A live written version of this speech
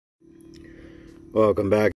Welcome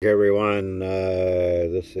back, everyone.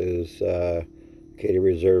 This is Acadia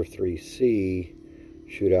Reserve 3C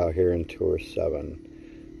shootout here in Tour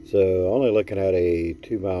 7. So only looking at a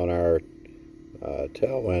 2-mile-an-hour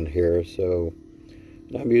tailwind here. So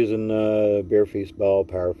I'm using BierFest ball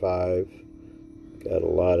Power 5. Got a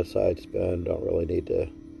lot of side spin. Don't really need to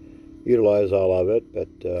utilize all of it. But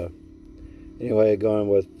anyway, going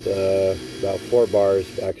with about 4 bars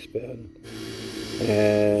backspin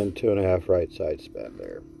and 2.5 right side spin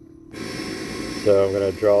there. So I'm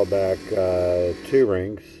going to draw back 2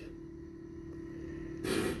 rings,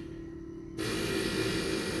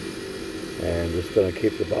 and just going to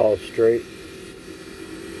keep the ball straight.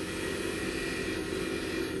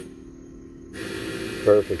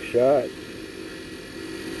 Perfect shot.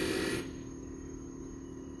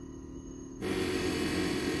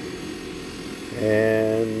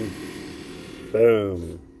 And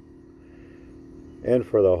boom. In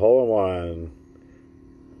for the hole-in-one.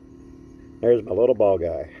 There's my little ball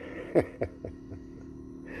guy.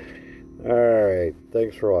 Alright,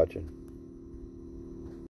 thanks for watching.